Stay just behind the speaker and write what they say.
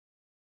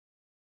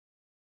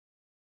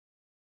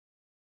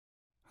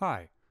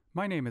Hi,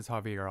 my name is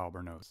Javier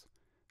Albornoz.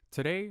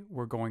 Today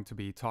we're going to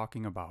be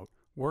talking about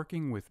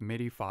working with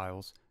MIDI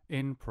files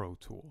in Pro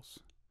Tools.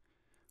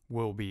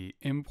 We'll be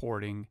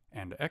importing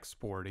and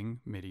exporting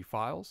MIDI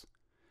files,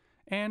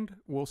 and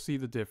we'll see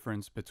the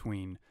difference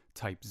between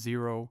Type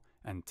 0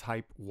 and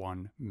Type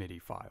 1 MIDI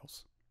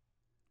files.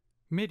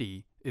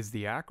 MIDI is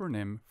the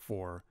acronym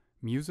for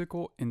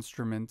Musical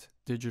Instrument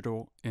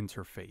Digital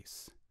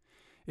Interface.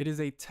 It is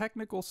a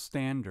technical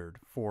standard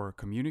for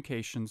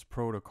communications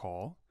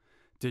protocol,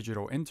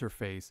 digital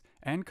interface,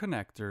 and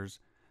connectors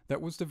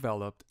that was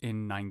developed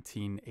in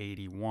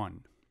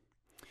 1981.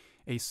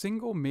 A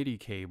single MIDI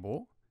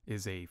cable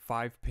is a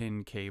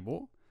 5-pin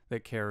cable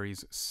that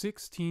carries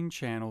 16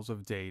 channels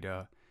of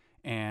data,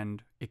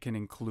 and it can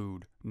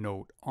include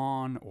note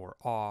on or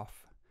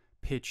off,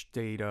 pitch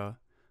data,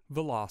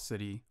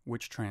 velocity,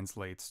 which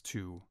translates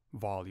to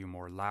volume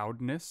or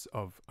loudness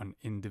of an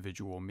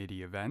individual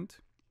MIDI event,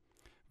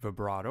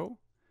 vibrato,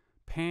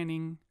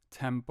 panning,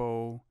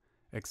 tempo,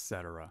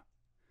 etc.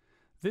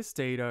 This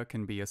data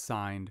can be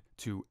assigned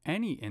to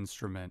any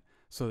instrument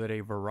so that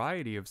a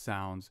variety of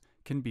sounds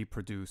can be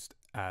produced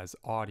as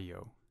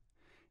audio.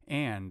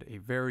 And a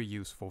very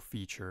useful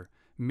feature,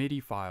 MIDI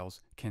files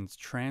can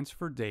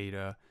transfer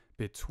data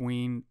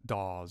between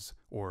DAWs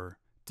or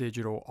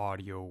digital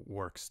audio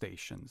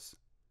workstations.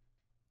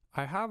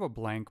 I have a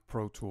blank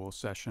Pro Tools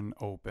session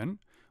open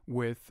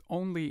with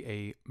only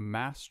a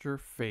master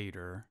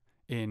fader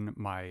in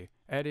my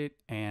edit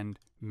and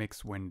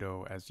mix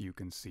window, as you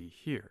can see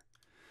here.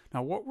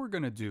 Now what we're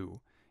going to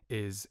do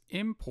is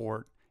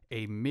import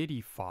a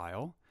MIDI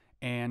file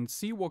and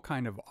see what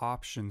kind of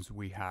options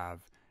we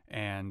have,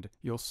 and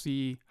you'll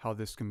see how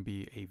this can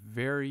be a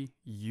very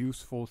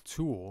useful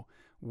tool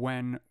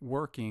when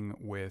working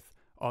with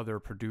other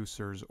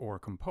producers or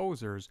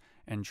composers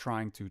and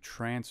trying to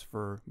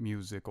transfer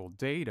musical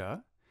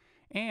data,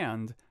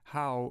 and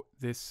how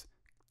this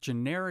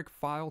generic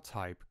file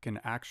type can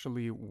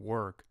actually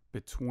work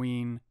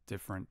between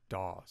different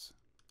DAWs.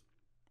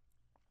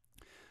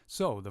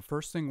 So the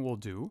first thing we'll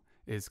do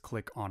is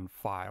click on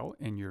File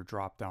in your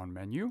drop-down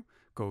menu,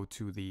 go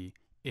to the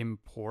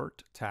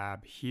Import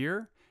tab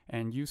here,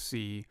 and you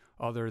see,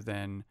 other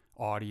than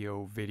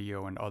audio,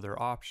 video, and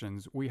other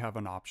options, we have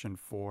an option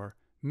for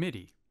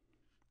MIDI.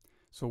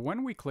 So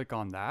when we click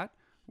on that,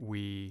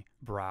 we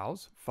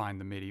browse, find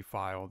the MIDI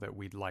file that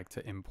we'd like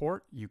to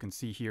import. You can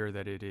see here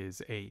that it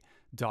is a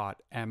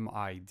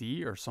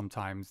 .mid, or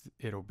sometimes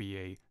it'll be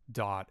a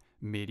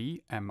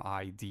 .midi,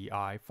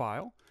 M-I-D-I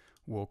file.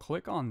 We'll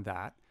click on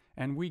that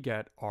and we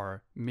get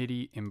our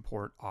MIDI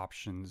import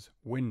options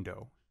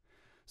window.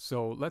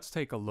 So let's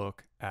take a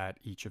look at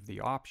each of the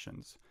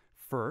options.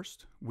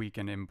 First, we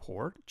can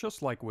import,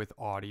 just like with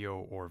audio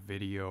or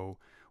video,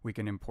 we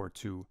can import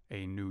to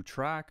a new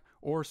track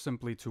or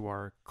simply to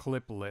our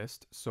clip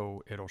list,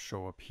 so it'll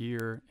show up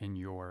here in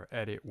your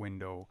edit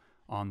window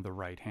on the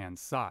right-hand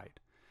side.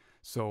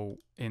 So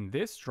in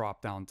this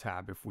drop-down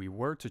tab, if we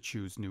were to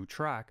choose new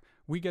track,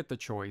 we get the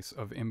choice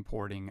of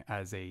importing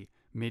as a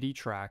MIDI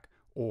track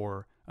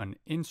or an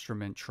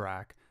instrument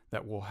track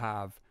that will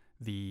have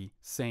the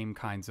same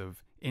kinds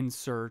of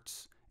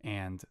inserts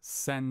and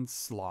send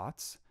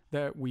slots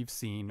that we've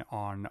seen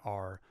on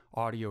our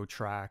audio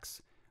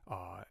tracks,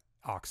 aux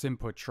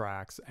input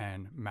tracks,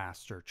 and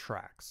master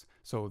tracks.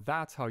 So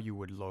that's how you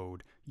would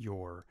load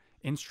your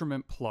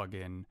instrument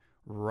plugin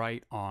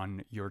right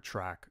on your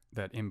track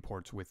that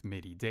imports with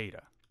MIDI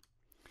data.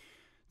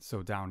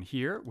 So down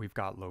here, we've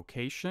got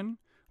location.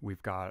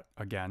 We've got,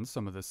 again,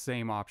 some of the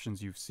same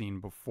options you've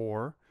seen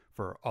before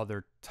for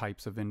other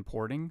types of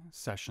importing: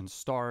 session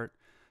start,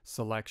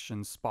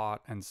 selection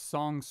spot, and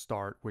song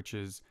start, which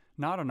is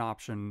not an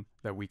option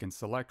that we can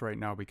select right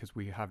now because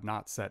we have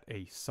not set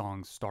a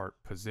song start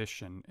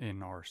position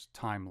in our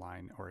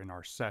timeline or in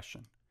our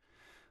session.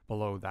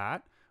 Below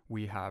that,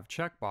 we have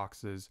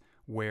checkboxes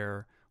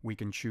where we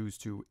can choose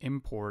to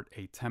import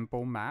a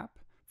tempo map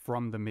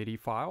from the MIDI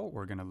file.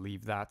 We're going to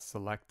leave that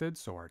selected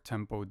so our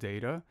tempo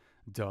data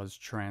does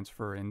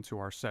transfer into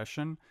our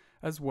session,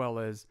 as well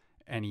as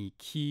any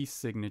key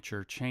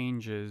signature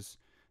changes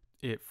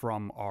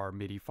from our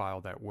MIDI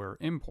file that we're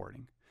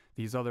importing.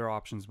 These other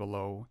options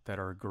below that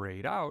are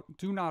grayed out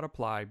do not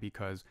apply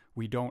because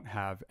we don't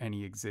have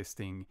any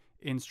existing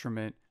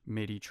instrument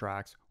MIDI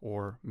tracks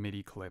or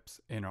MIDI clips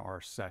in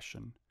our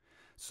session.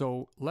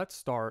 So let's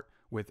start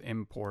with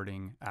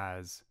importing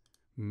as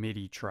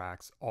MIDI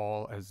tracks,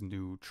 all as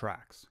new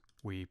tracks.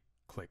 We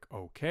click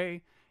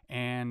OK,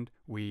 and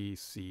we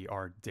see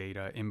our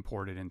data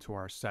imported into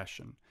our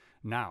session.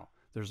 Now,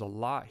 there's a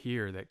lot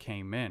here that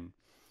came in,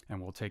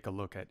 and we'll take a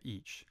look at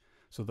each.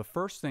 So the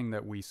first thing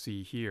that we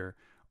see here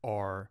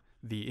are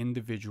the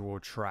individual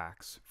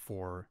tracks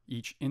for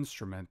each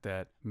instrument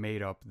that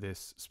made up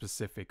this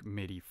specific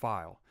MIDI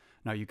file.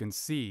 Now you can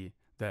see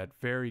that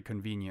very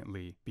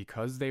conveniently,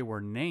 because they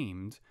were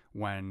named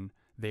when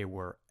they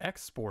were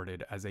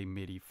exported as a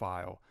MIDI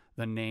file,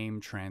 the name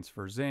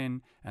transfers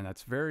in, and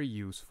that's very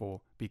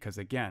useful because,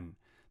 again,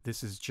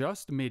 This is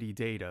just MIDI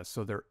data,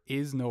 so there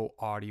is no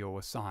audio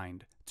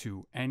assigned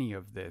to any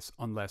of this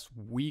unless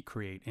we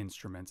create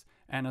instruments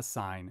and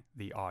assign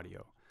the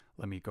audio.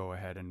 Let me go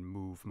ahead and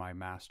move my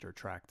master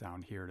track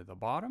down here to the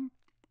bottom.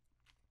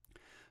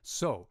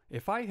 So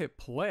if I hit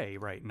play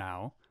right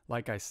now,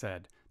 like I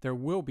said, there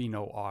will be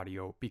no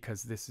audio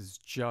because this is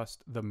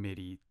just the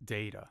MIDI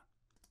data.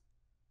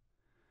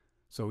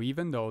 So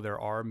even though there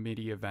are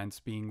MIDI events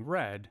being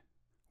read,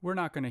 we're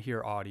not going to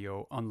hear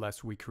audio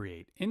unless we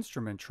create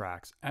instrument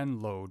tracks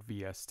and load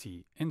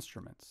VST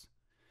instruments.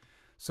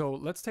 So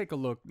let's take a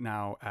look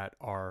now at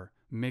our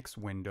mix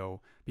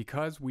window.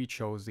 Because we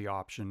chose the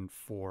option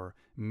for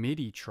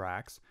MIDI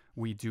tracks,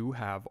 we do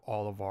have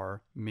all of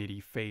our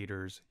MIDI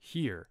faders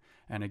here.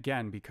 And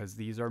again, because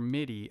these are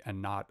MIDI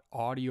and not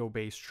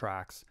audio-based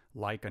tracks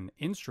like an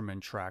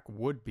instrument track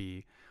would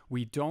be,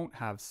 we don't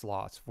have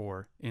slots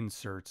for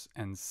inserts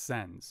and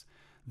sends.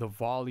 The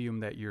volume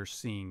that you're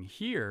seeing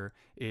here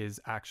is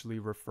actually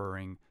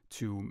referring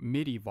to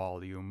MIDI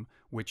volume,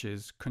 which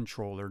is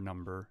controller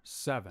number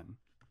 7.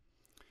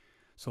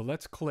 So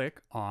let's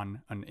click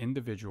on an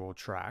individual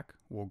track.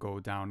 We'll go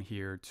down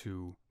here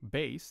to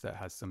bass that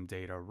has some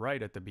data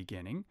right at the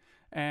beginning,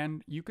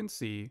 and you can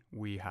see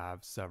we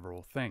have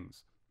several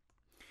things.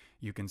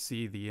 You can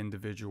see the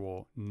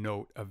individual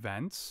note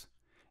events,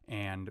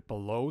 and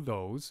below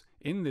those,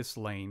 in this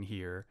lane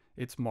here,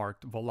 it's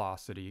marked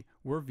velocity.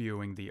 We're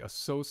viewing the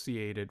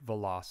associated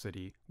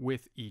velocity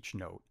with each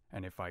note.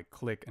 And if I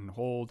click and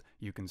hold,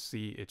 you can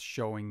see it's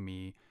showing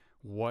me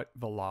what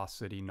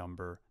velocity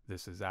number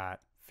this is at.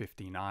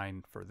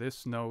 59 for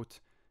this note,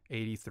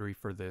 83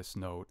 for this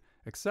note,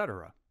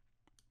 etc.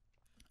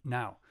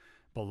 Now,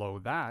 below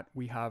that,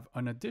 we have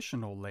an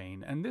additional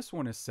lane, and this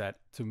one is set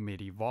to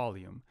MIDI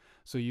volume.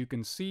 So you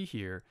can see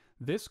here,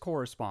 this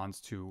corresponds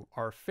to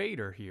our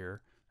fader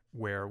here,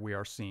 where we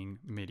are seeing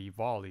MIDI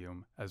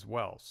volume as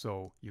well.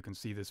 So you can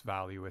see this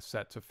value is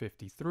set to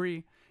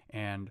 53,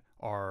 and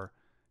our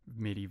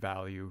MIDI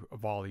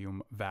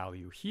volume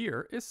value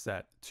here is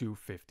set to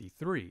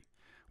 53.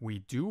 We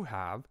do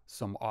have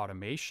some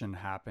automation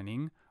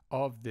happening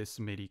of this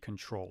MIDI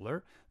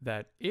controller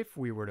that if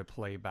we were to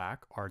play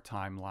back our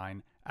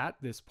timeline at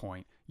this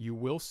point, you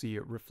will see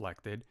it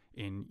reflected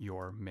in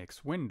your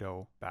mix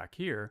window back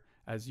here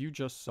as you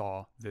just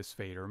saw this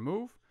fader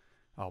move.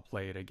 I'll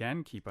play it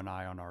again, keep an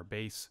eye on our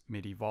bass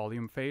MIDI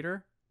volume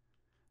fader,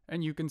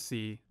 and you can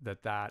see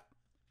that that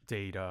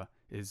data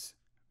is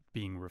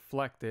being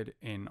reflected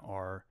in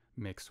our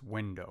mix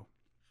window.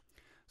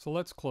 So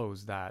let's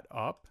close that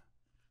up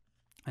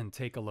and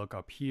take a look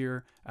up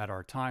here at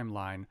our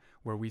timeline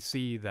where we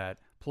see that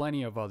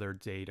plenty of other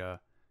data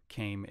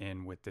came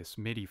in with this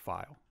MIDI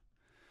file.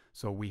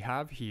 So we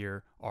have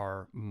here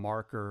our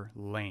marker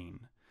lane.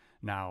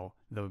 Now,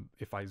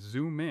 if I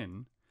zoom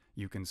in,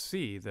 you can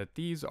see that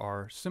these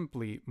are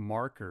simply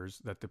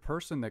markers that the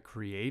person that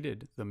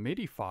created the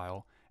MIDI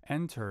file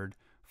entered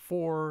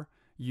for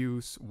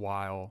use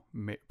while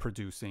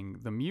producing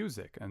the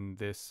music. And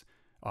this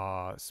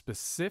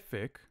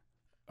specific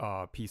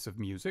piece of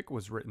music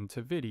was written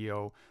to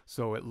video,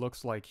 so it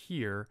looks like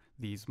here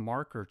these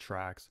marker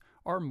tracks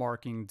are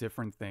marking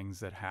different things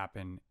that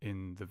happen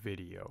in the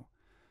video.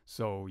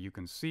 So you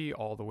can see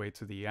all the way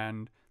to the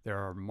end there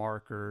are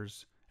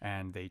markers,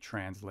 and they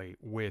translate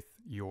with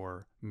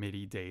your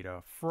MIDI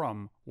data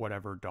from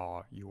whatever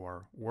DAW you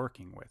are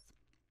working with.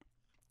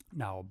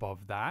 Now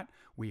above that,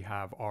 we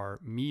have our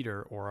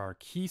meter or our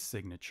key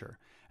signature.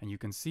 And you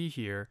can see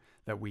here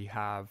that we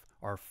have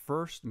our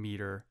first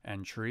meter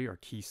entry or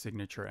key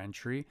signature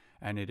entry,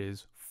 and it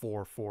is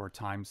 4/4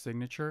 time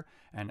signature.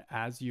 And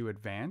as you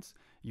advance,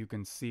 you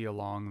can see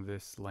along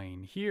this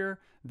lane here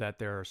that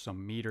there are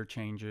some meter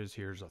changes.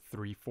 Here's a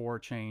 3/4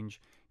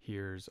 change.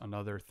 Here's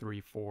another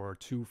 3/4,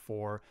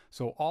 2/4.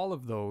 So all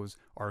of those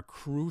are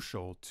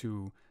crucial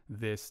to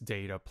this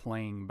data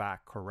playing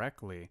back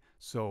correctly.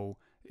 So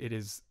it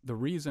is the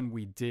reason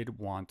we did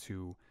want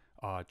to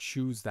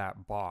choose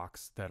that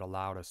box that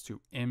allowed us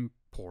to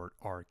import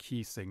our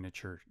key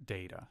signature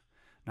data.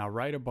 Now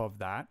right above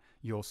that,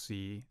 you'll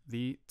see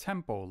the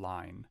tempo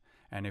line.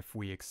 And if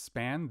we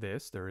expand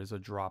this, there is a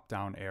drop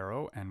down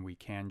arrow and we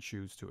can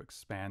choose to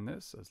expand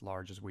this as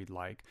large as we'd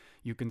like.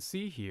 You can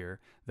see here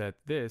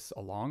that this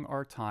along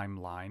our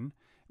timeline,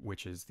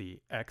 which is the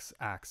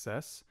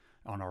x-axis,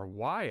 on our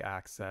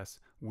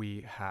y-axis,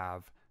 we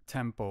have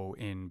tempo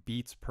in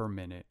beats per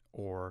minute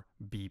or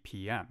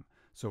BPM.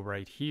 So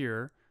right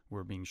here,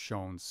 we're being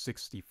shown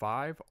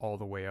 65 all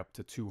the way up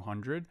to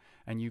 200.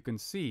 And you can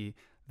see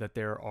that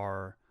there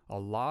are a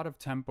lot of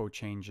tempo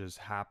changes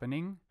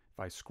happening. If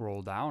I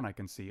scroll down, I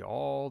can see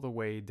all the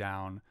way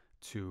down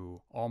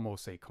to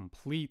almost a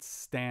complete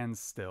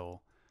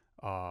standstill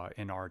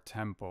in our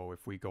tempo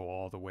if we go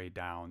all the way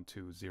down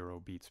to 0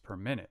 beats per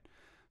minute.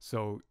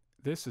 So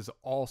this is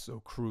also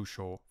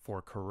crucial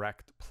for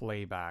correct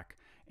playback,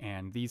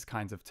 and these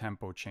kinds of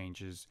tempo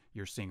changes,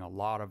 you're seeing a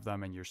lot of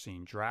them, and you're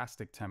seeing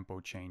drastic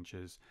tempo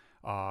changes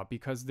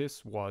because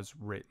this was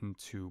written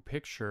to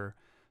picture.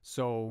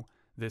 So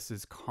this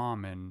is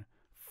common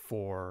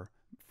for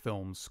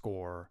film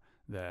score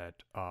that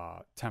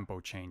tempo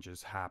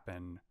changes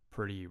happen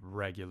pretty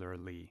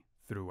regularly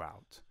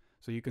throughout.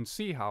 So you can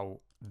see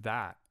how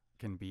that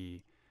can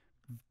be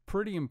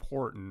pretty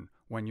important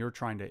when you're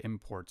trying to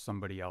import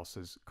somebody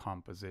else's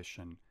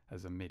composition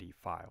as a MIDI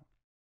file.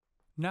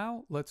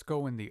 Now let's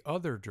go in the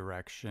other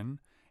direction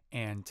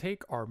and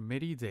take our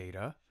MIDI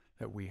data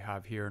that we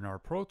have here in our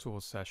Pro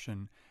Tools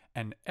session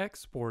and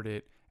export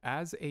it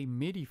as a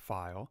MIDI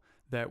file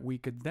that we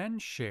could then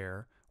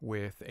share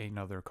with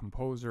another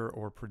composer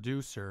or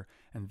producer,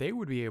 and they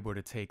would be able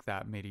to take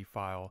that MIDI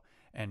file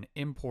and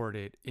import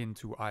it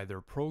into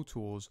either Pro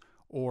Tools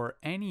or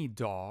any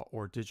DAW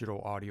or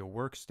digital audio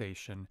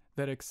workstation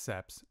that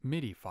accepts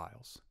MIDI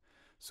files.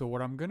 So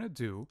what I'm going to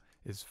do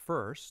is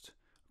first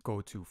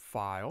go to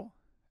File,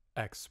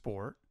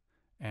 Export,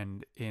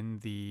 and in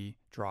the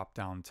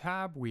drop-down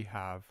tab we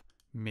have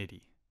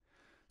MIDI.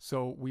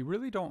 So we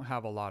really don't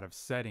have a lot of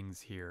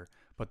settings here,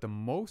 but the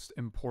most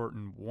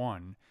important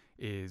one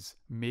is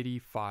MIDI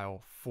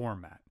file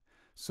format.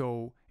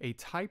 So a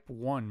Type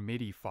 1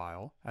 MIDI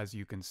file, as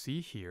you can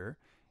see here,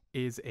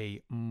 is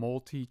a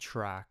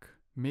multi-track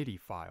MIDI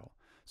file.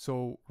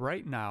 So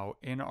right now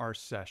in our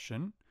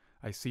session,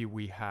 I see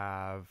we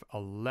have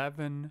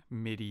 11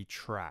 MIDI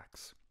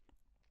tracks.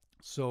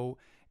 So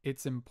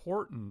it's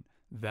important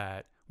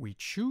that we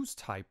choose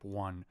Type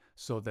 1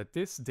 so that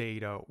this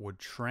data would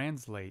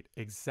translate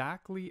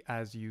exactly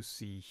as you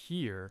see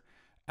here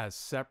as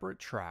separate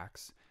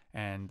tracks,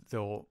 and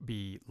they'll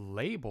be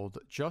labeled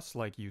just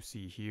like you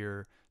see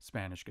here: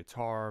 Spanish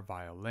guitar,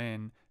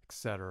 violin,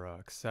 etc.,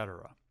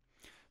 etc.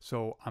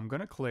 So I'm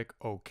going to click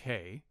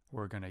OK.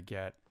 We're going to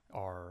get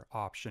our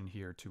option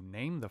here to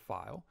name the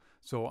file.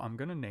 So I'm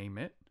going to name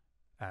it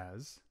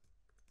as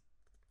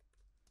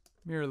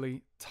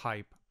merely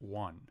Type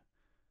 1.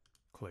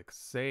 Click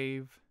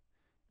Save,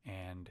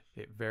 and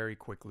it very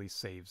quickly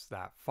saves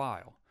that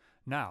file.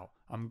 Now,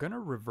 I'm going to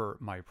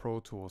revert my Pro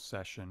Tools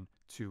session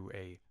to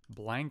a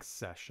blank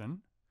session,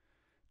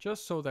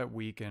 just so that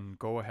we can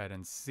go ahead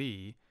and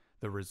see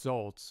the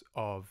results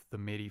of the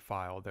MIDI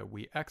file that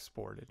we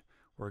exported.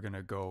 We're going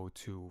to go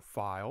to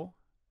File,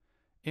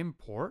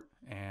 Import,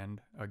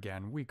 and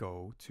again we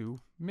go to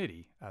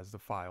MIDI as the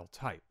file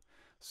type.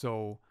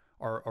 So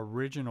our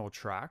original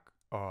track,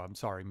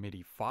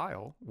 MIDI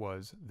file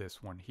was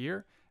this one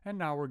here, and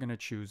now we're going to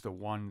choose the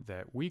one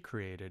that we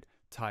created,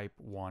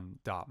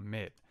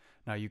 type1.mid.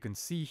 Now you can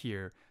see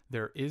here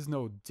there is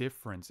no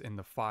difference in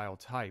the file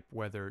type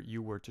whether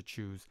you were to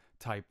choose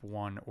type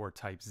 1 or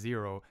type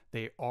 0.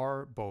 They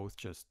are both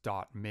just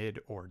 .mid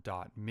or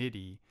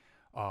 .midi,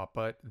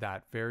 but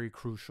that very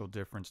crucial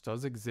difference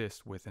does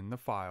exist within the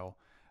file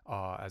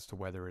as to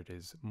whether it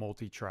is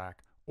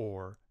multi-track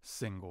or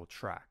single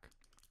track.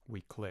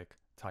 We click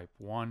type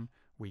 1,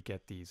 we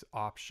get these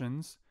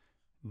options: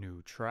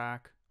 new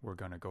track. We're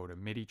going to go to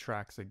MIDI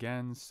tracks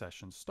again,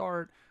 session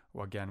start.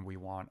 Well, again, we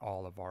want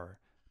all of our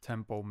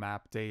tempo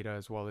map data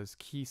as well as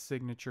key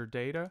signature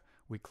data.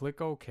 We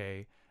click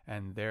OK,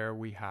 and there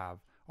we have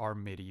our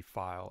MIDI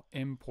file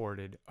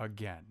imported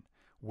again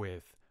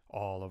with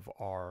all of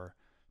our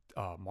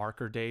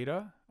marker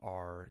data,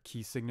 our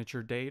key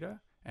signature data,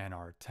 and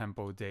our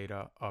tempo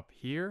data up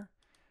here,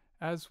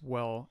 as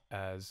well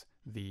as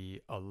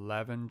the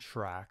 11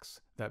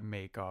 tracks that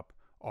make up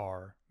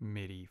our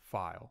MIDI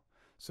file.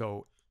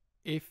 So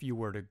if you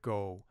were to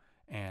go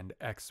and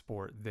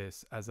export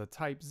this as a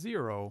type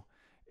 0,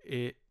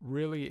 it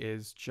really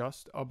is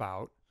just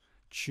about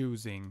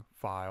choosing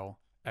File,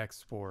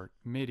 Export,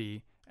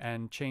 MIDI,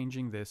 and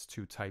changing this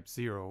to type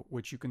 0,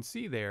 which you can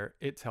see there,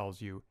 it tells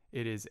you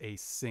it is a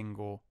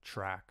single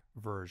track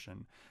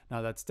version.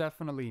 Now that's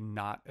definitely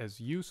not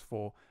as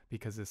useful,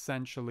 because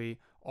essentially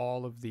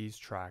all of these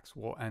tracks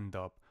will end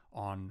up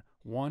on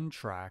one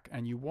track,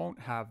 and you won't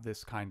have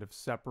this kind of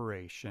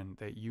separation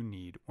that you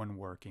need when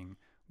working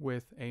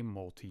with a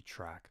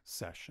multi-track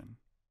session.